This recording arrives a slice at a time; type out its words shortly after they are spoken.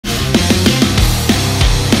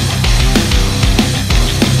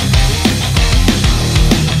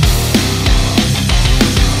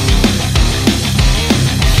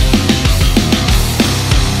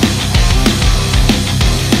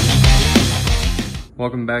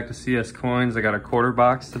Welcome back to CS Coins. I got a quarter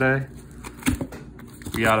box today.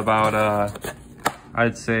 We got about,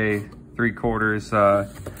 I'd say 3/4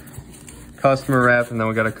 customer wrap, and then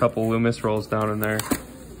we got a couple Loomis rolls down in there.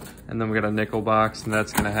 And then we got a nickel box, and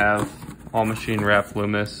that's gonna have all machine wrapped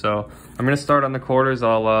Loomis. So I'm gonna start on the quarters.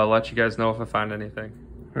 I'll let you guys know if I find anything.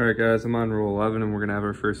 All right guys, I'm on roll 11 and we're gonna have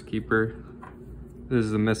our first keeper. This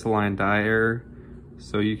is a misaligned die error.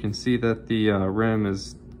 So you can see that the rim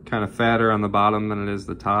is kind of fatter on the bottom than it is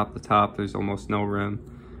the top. The top, there's almost no rim.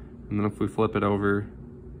 And then if we flip it over,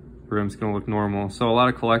 the rim's gonna look normal. So a lot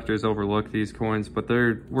of collectors overlook these coins, but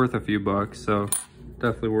they're worth a few bucks. So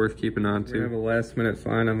definitely worth keeping on to. We have a last minute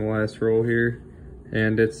find on the last roll here.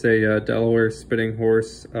 And it's a Delaware Spitting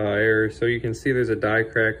Horse error. So you can see there's a die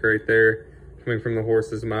crack right there coming from the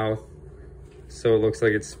horse's mouth. So it looks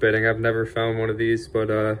like it's spitting. I've never found one of these, but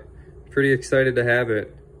pretty excited to have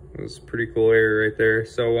it. It was a pretty cool error right there.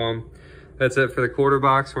 So that's it for the quarter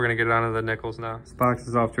box. We're gonna get on to the nickels now. This box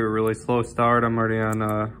is off to a really slow start. I'm already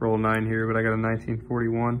on roll 9 here, but I got a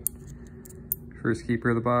 1941. First keeper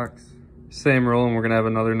of the box. Same roll, and we're gonna have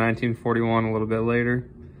another 1941 a little bit later.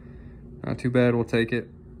 Not too bad, we'll take it.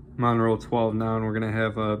 I'm on roll 12 now, and we're gonna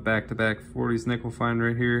have a back-to-back 40s nickel find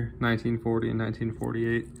right here, 1940 and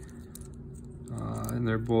 1948. And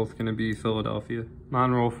they're both gonna be Philadelphia. I'm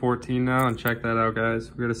on roll 14 now, and check that out, guys.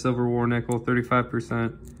 We got a Silver War nickel,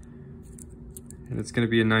 35%. And it's gonna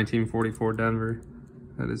be a 1944 Denver.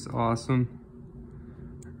 That is awesome.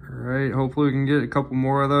 All right, hopefully we can get a couple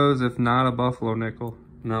more of those, if not a Buffalo nickel.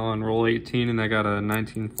 Now on roll 18, and I got a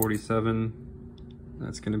 1947.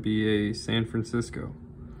 That's gonna be a San Francisco.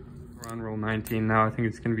 We're on roll 19 now. I think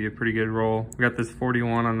it's gonna be a pretty good roll. We got this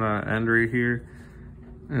 41 on the end right here.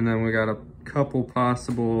 And then we got a couple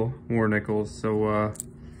possible war nickels. So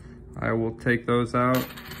I will take those out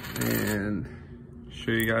and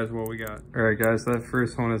show you guys what we got. All right guys, that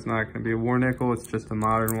first one is not gonna be a war nickel. It's just a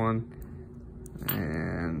modern one.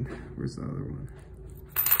 And where's the other one?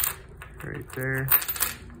 Right there.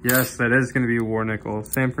 Yes, that is gonna be a war nickel.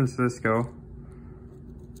 San Francisco.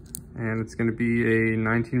 And it's gonna be a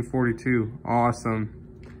 1942. Awesome.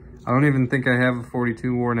 I don't even think I have a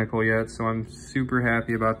 42 war nickel yet, so I'm super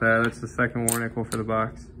happy about that. That's the second war nickel for the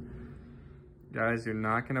box. Guys, you're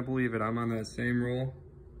not gonna believe it. I'm on that same roll.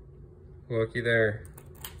 Looky there.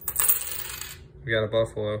 We got a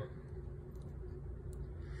Buffalo.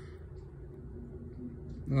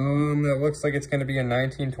 That looks like it's gonna be a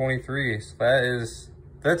 1923. So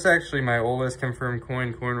that's actually my oldest confirmed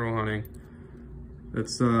coin roll hunting.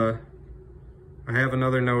 It's I have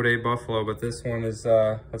another No Day Buffalo, but this one is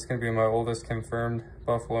that's gonna be my oldest confirmed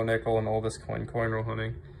Buffalo nickel and oldest coin roll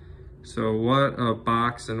hunting. So what a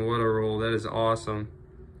box and what a roll. That is awesome.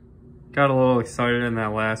 Got a little excited in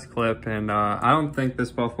that last clip, and I don't think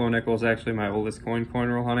this Buffalo nickel is actually my oldest coin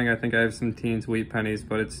roll hunting. I think I have some teens wheat pennies,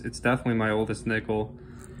 but it's definitely my oldest nickel.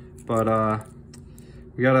 But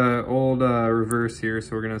we got an old reverse here,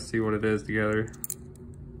 so we're gonna see what it is together.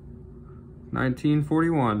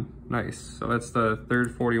 1941. Nice. So that's the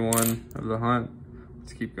third 41 of the hunt.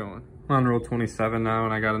 Let's keep going. I'm on roll 27 now,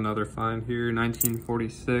 and I got another find here.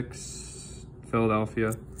 1946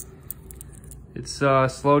 Philadelphia. It's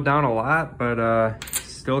slowed down a lot, but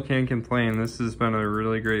still can't complain. This has been a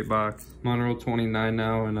really great box. I'm on roll 29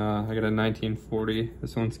 now, and I got a 1940.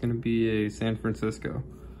 This one's gonna be a San Francisco.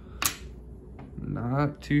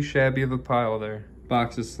 Not too shabby of a pile there.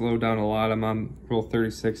 Box has slowed down a lot. I'm on roll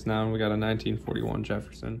 36 now, and we got a 1941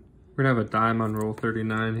 Jefferson. We're gonna have a dime on roll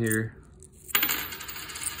 39 here.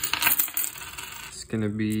 It's gonna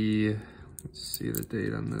be, let's see the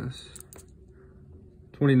date on this.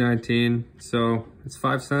 2019, so it's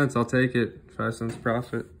 5 cents, I'll take it. 5 cents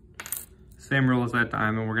profit. Same roll as that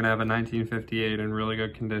dime, and we're gonna have a 1958 in really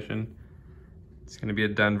good condition. It's gonna be a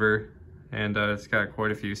Denver, and it's got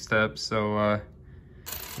quite a few steps, so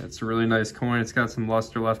it's a really nice coin. It's got some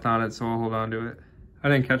luster left on it, so I'll hold on to it. I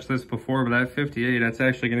didn't catch this before, but that 58, that's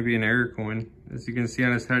actually gonna be an error coin. As you can see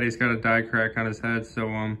on his head, he's got a die crack on his head, so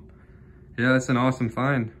yeah, that's an awesome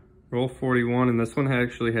find. Roll 41, and this one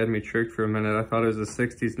actually had me tricked for a minute. I thought it was a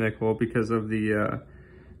 60s nickel because of the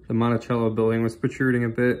Monticello building was protruding a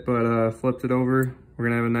bit, but flipped it over. We're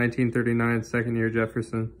gonna have a 1939 second year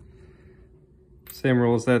Jefferson. Same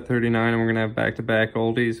roll as that 39, and we're gonna have back-to-back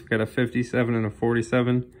oldies. We got a 57 and a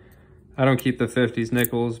 47. I don't keep the 50s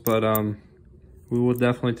nickels, but we will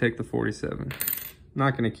definitely take the 47. I'm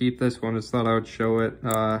not gonna keep this one, just thought I would show it.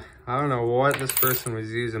 I don't know what this person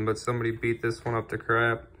was using, but somebody beat this one up to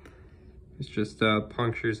crap. It's just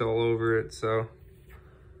punctures all over it, so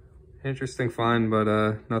interesting find, but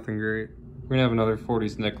nothing great. We're gonna have another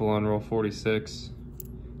 40s nickel on roll 46.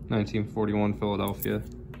 1941 Philadelphia.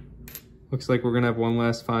 Looks like we're gonna have one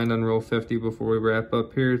last find on roll 50 before we wrap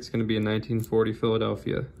up here. It's gonna be a 1940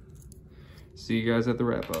 Philadelphia. See you guys at the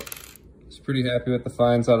wrap up. Just pretty happy with the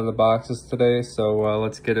finds out of the boxes today, so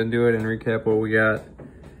let's get into it and recap what we got.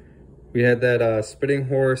 We had that Spitting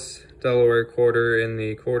Horse Delaware quarter in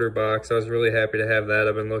the quarter box. I was really happy to have that.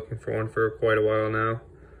 I've been looking for one for quite a while now.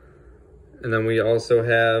 And then we also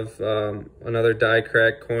have another die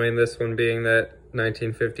crack coin, this one being that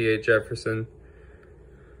 1958 Jefferson.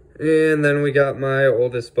 And then we got my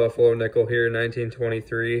oldest Buffalo nickel here,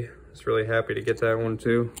 1923. I was really happy to get that one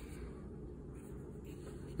too.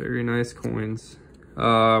 Very nice coins.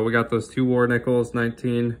 We got those two war nickels,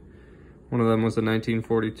 one of them was a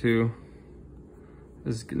 1942.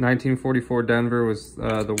 This 1944 Denver was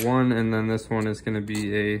the one, and then this one is gonna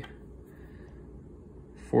be a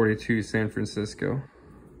 42 San Francisco.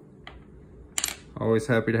 Always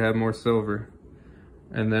happy to have more silver.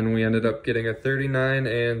 And then we ended up getting a 39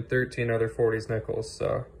 and 13 other 40s nickels.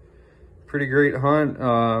 So pretty great hunt.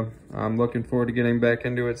 I'm looking forward to getting back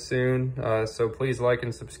into it soon. So please like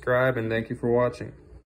and subscribe, and thank you for watching.